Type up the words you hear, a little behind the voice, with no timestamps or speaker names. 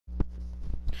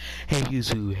Hey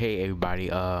YouTube, hey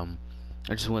everybody. I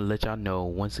just want to let y'all know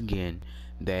once again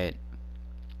that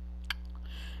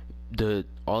the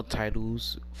all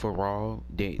titles for Raw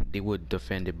they were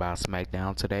defended by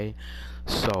SmackDown today.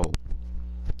 So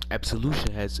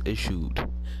Absolution has issued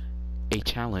a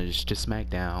challenge to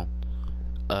SmackDown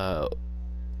uh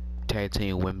tag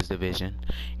team women's division,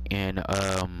 and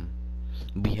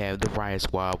we have the Riott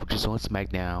Squad, which is on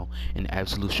SmackDown, and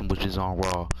Absolution, which is on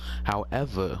Raw.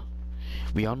 However,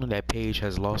 we all know that Paige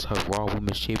has lost her Raw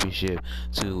Women's Championship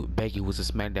to Becky, who was a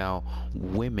SmackDown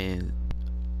Women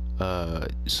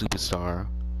superstar.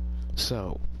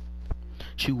 So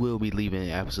she will be leaving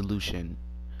Absolution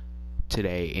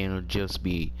today, and it'll just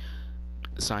be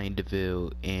Sonya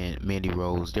Deville and Mandy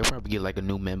Rose. They'll probably get like a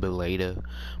new member later,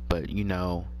 but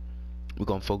we're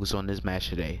gonna focus on this match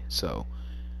today. So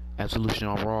Absolution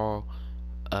on Raw,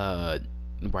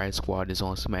 Riott Squad is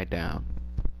on SmackDown.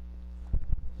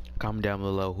 Comment down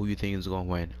below who you think is gonna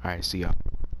win. Alright, see y'all.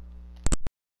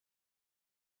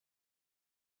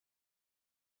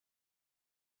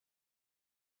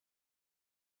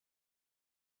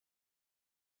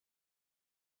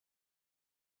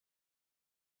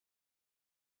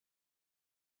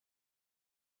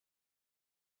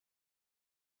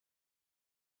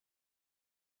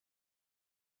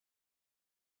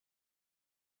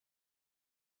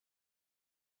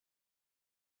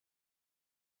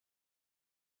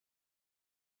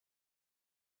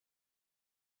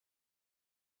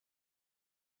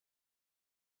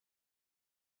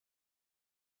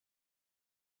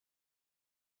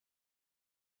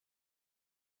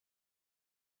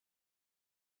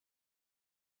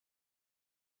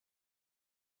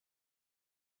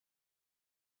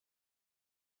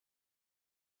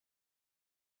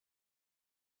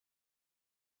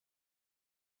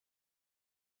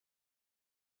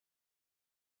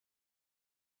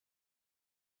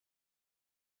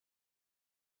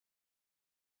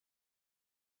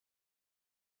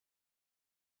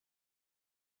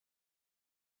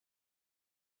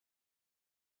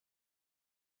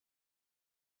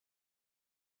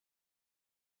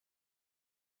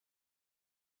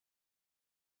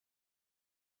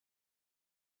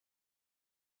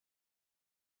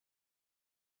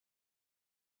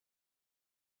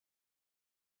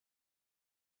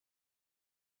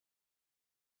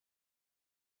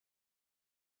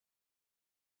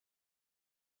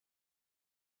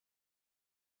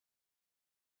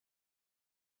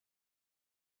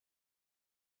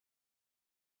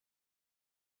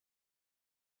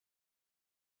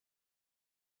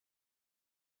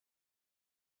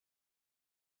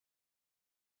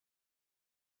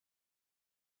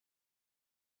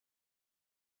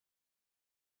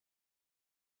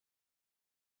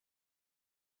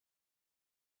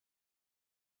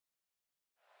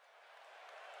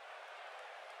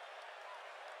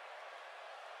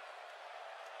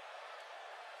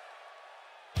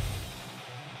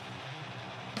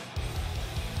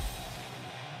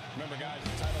 Remember, guys, the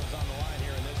title's on the line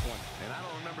here in this one. And I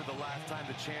don't remember the last time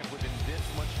the champ was in this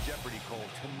much jeopardy, Cole.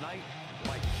 Tonight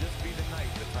might just be the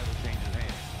night the title changes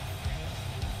hands.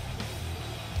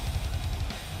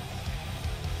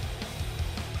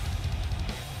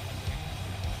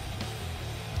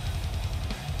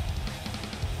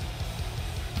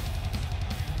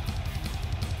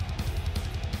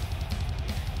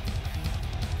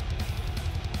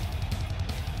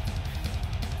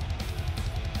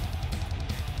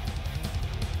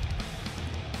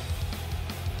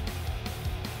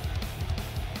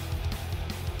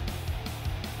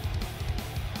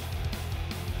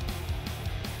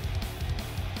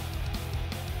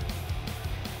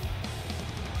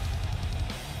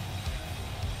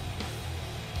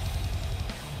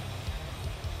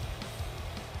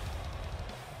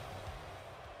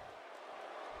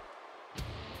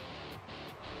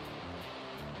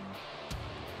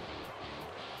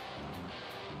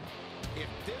 If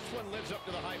this one lives up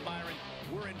to the hype, Byron,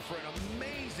 we're in for an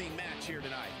amazing match here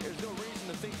tonight. There's no reason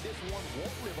to think this one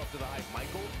won't live up to the hype,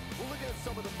 Michael. We're looking at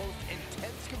some of the most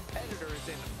intense competitors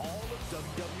in all of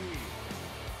WWE.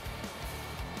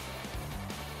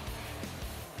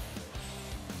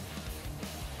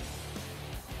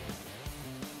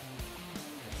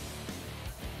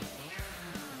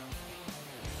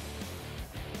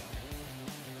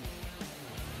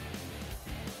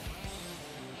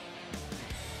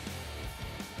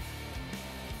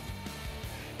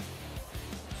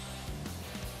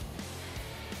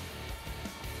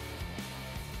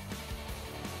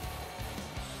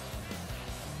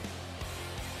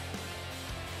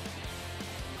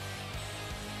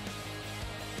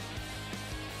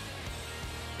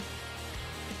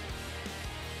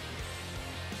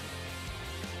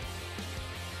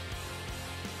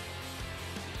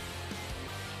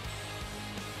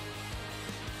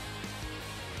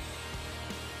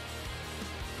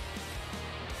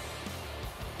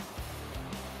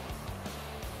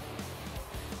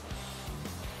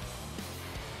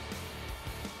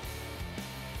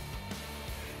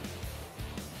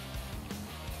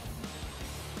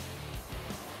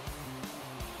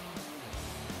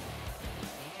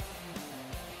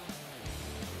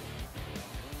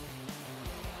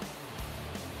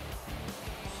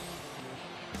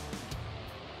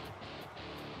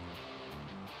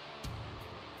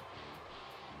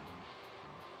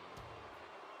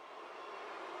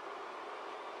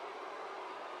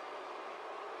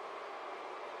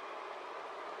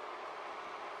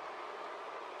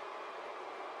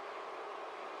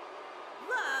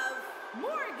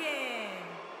 Morgan.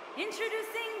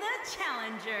 Introducing the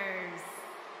challengers,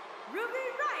 Ruby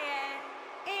Riott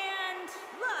and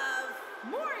Love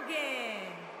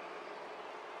Morgan.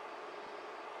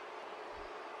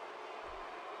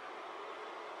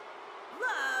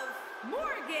 Love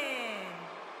Morgan.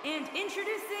 And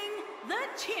introducing the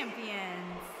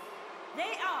champions.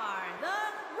 They are the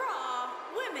Raw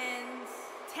Women's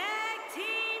Tag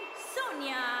Team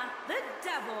Sonya the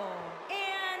Devil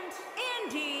and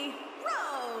Andy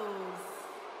Rose.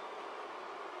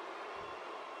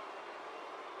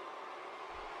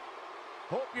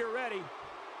 Hope you're ready.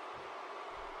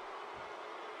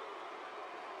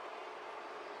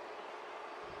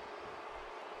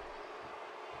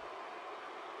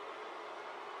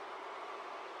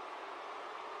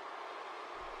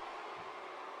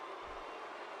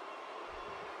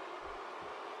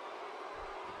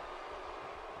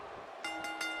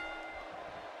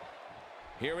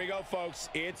 Here we go, folks.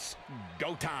 It's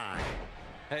go time.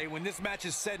 Hey, when this match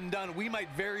is said and done, we might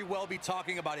very well be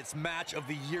talking about its match of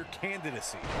the year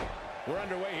candidacy. We're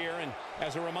underway here, and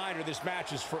as a reminder, this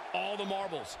match is for all the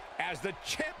marbles as the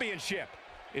championship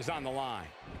is on the line.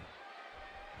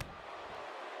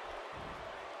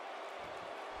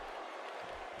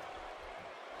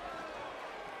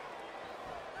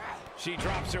 She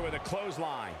drops her with a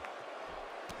clothesline.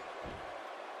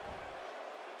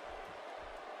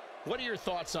 What are your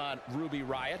thoughts on Ruby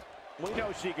Riott? We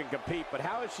know she can compete, but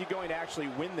how is she going to actually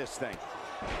win this thing?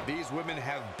 These women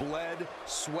have bled,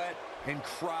 sweat, and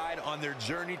cried on their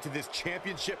journey to this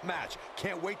championship match.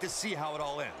 Can't wait to see how it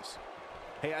all ends.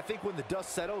 Hey, I think when the dust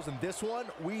settles in this one,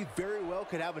 we very well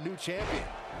could have a new champion.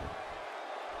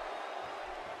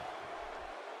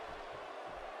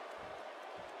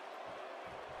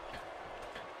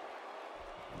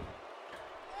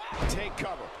 Take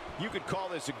cover. You could call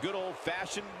this a good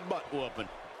old-fashioned butt whooping.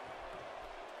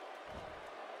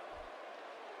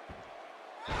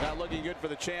 Not looking good for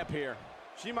the champ here.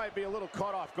 She might be a little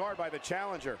caught off guard by the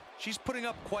challenger. She's putting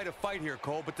up quite a fight here,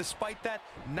 Cole, but despite that,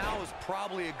 now is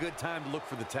probably a good time to look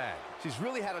for the tag. She's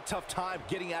really had a tough time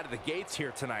getting out of the gates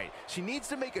here tonight. She needs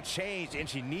to make a change, and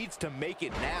she needs to make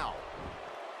it now.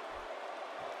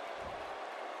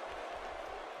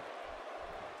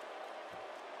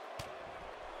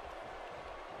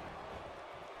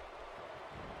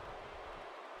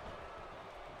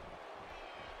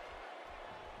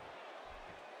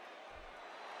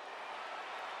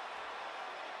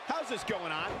 How's this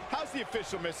going on? How's the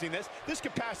official missing this? This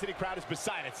capacity crowd is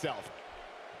beside itself.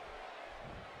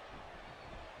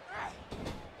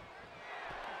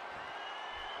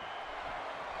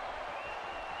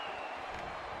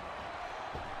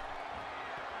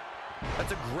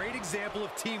 That's a great example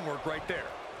of teamwork right there.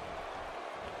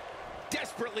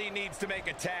 Desperately needs to make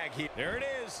a tag here. There it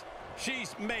is.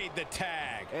 She's made the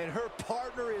tag. And her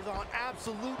partner is on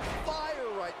absolute fire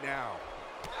right now.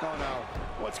 Oh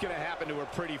no, what's going to happen to her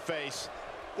pretty face?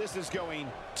 This is going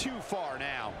too far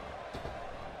now.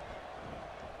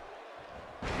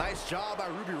 Nice job by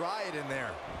Ruby Riott in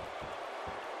there.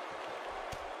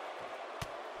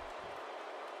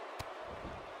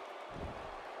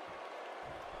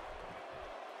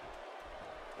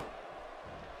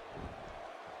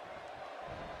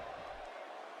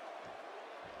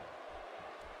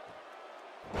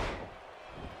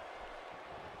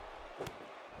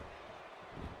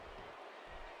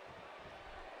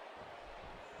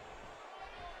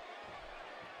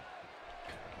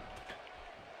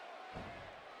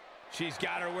 She's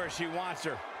got her where she wants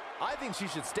her. I think she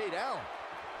should stay down.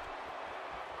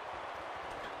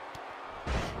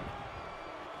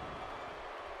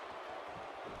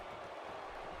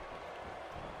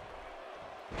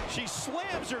 She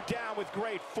slams her down with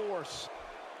great force.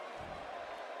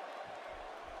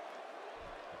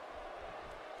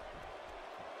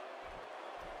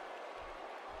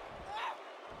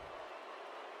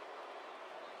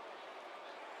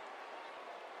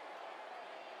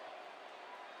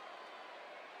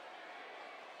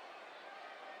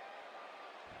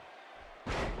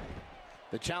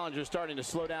 The challenger's starting to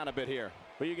slow down a bit here.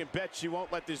 But you can bet she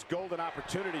won't let this golden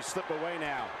opportunity slip away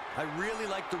now. I really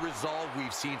like the resolve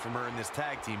we've seen from her in this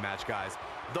tag team match, guys.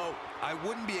 Though, I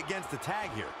wouldn't be against the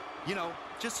tag here. You know,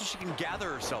 just so she can gather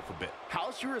herself a bit.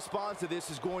 How she responds to this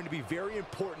is going to be very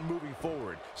important moving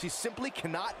forward. She simply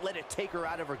cannot let it take her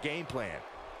out of her game plan.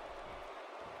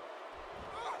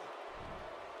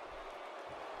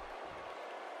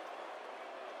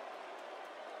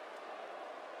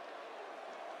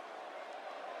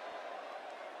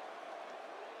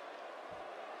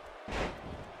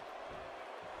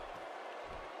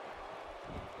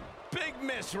 Big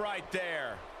miss right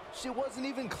there. She wasn't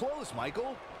even close,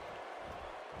 Michael.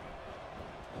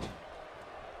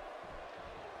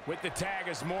 With the tag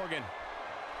is Morgan.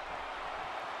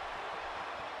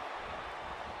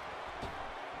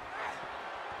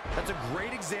 That's a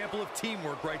great example of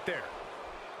teamwork right there.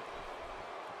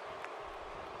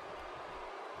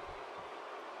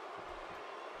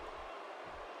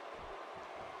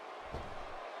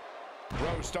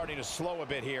 Rose starting to slow a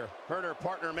bit here. Her and her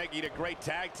partner making a great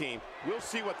tag team. We'll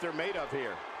see what they're made of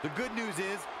here. The good news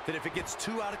is that if it gets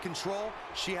too out of control,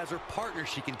 she has her partner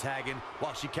she can tag in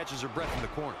while she catches her breath in the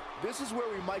corner. This is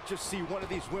where we might just see one of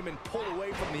these women pull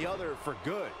away from the other for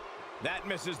good. That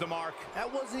misses the mark.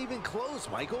 That wasn't even close,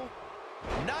 Michael.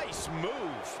 Nice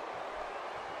move.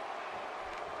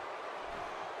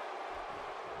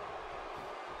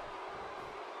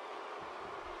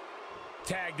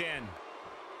 Tagged in.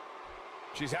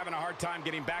 She's having a hard time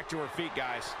getting back to her feet,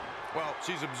 guys. Well,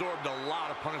 she's absorbed a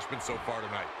lot of punishment so far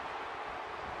tonight.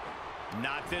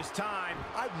 Not this time.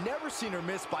 I've never seen her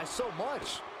miss by so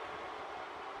much.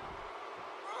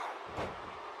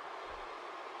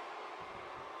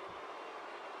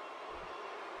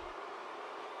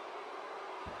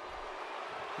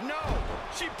 No,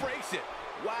 she breaks it.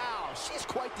 Wow, she's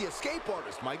quite the escape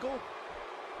artist, Michael.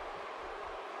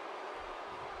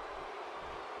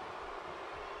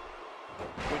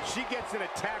 When she gets in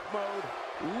attack mode,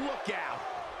 look out.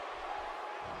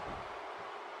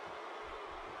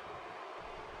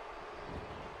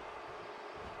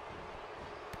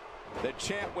 The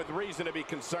champ with reason to be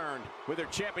concerned. With her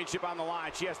championship on the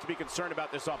line, she has to be concerned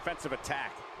about this offensive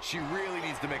attack. She really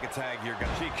needs to make a tag here,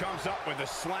 guys. She comes up with a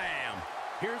slam.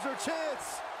 Here's her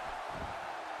chance.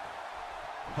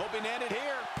 Hoping to end it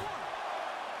here.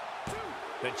 1, 2.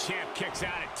 The champ kicks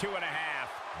out at 2.5.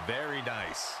 Very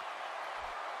nice.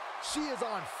 She is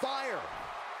on fire.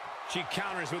 She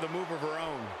counters with a move of her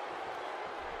own.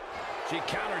 She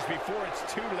counters before it's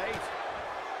too late.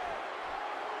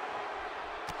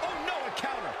 Oh no, a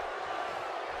counter.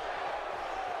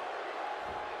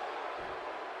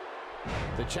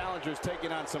 The challenger's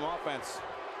taking on some offense.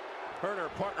 Her and her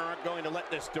partner aren't going to let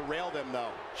this derail them,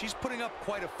 though. She's putting up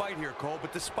quite a fight here, Cole,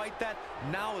 but despite that,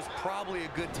 now is probably a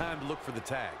good time to look for the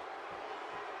tag.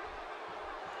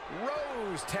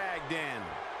 Rose tagged in.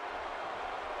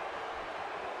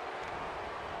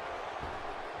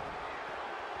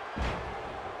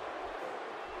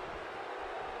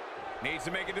 Needs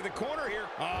to make it to the corner here.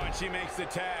 Oh, and she makes the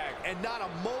tag. And not a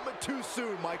moment too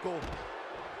soon, Michael.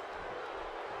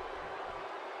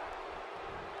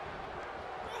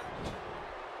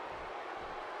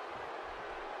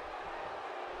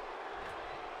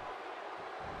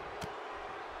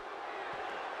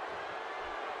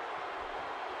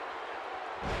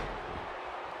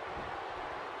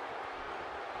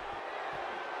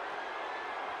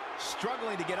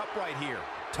 Struggling to get upright here.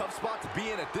 Tough spot to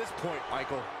be in at this point,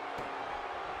 Michael.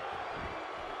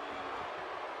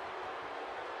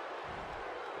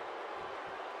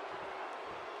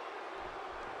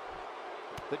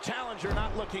 The challenger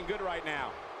not looking good right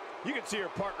now. You can see her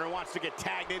partner wants to get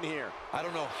tagged in here. I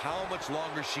don't know how much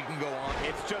longer she can go on.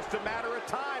 It's just a matter of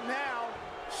time now.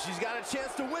 She's got a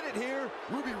chance to win it here.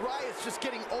 Ruby Riott's just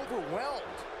getting overwhelmed.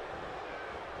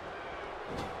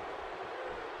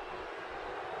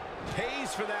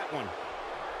 Pays for that one.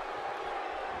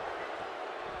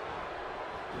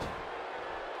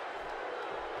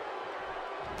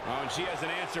 Oh, and she has an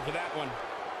answer for that one.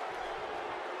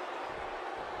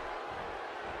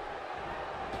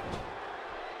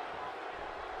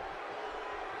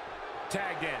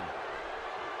 Tagged in.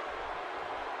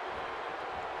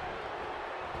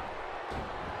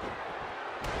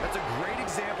 That's a great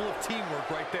example of teamwork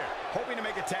right there. Hoping to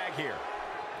make a tag here.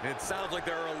 It sounds like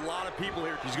there are a lot of people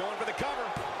here. She's going for the cover.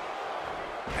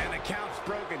 And the count's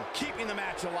broken, keeping the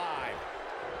match alive.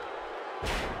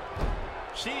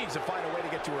 She needs to find a way to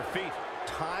get to her feet.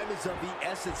 Time is of the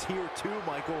essence here too,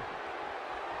 Michael.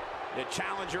 The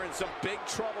challenger in some big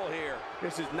trouble here.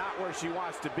 This is not where she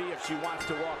wants to be if she wants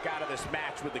to walk out of this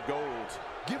match with the gold.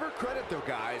 Give her credit though,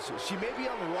 guys. She may be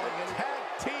on the wrong end. Tag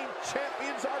team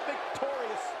champions are victorious.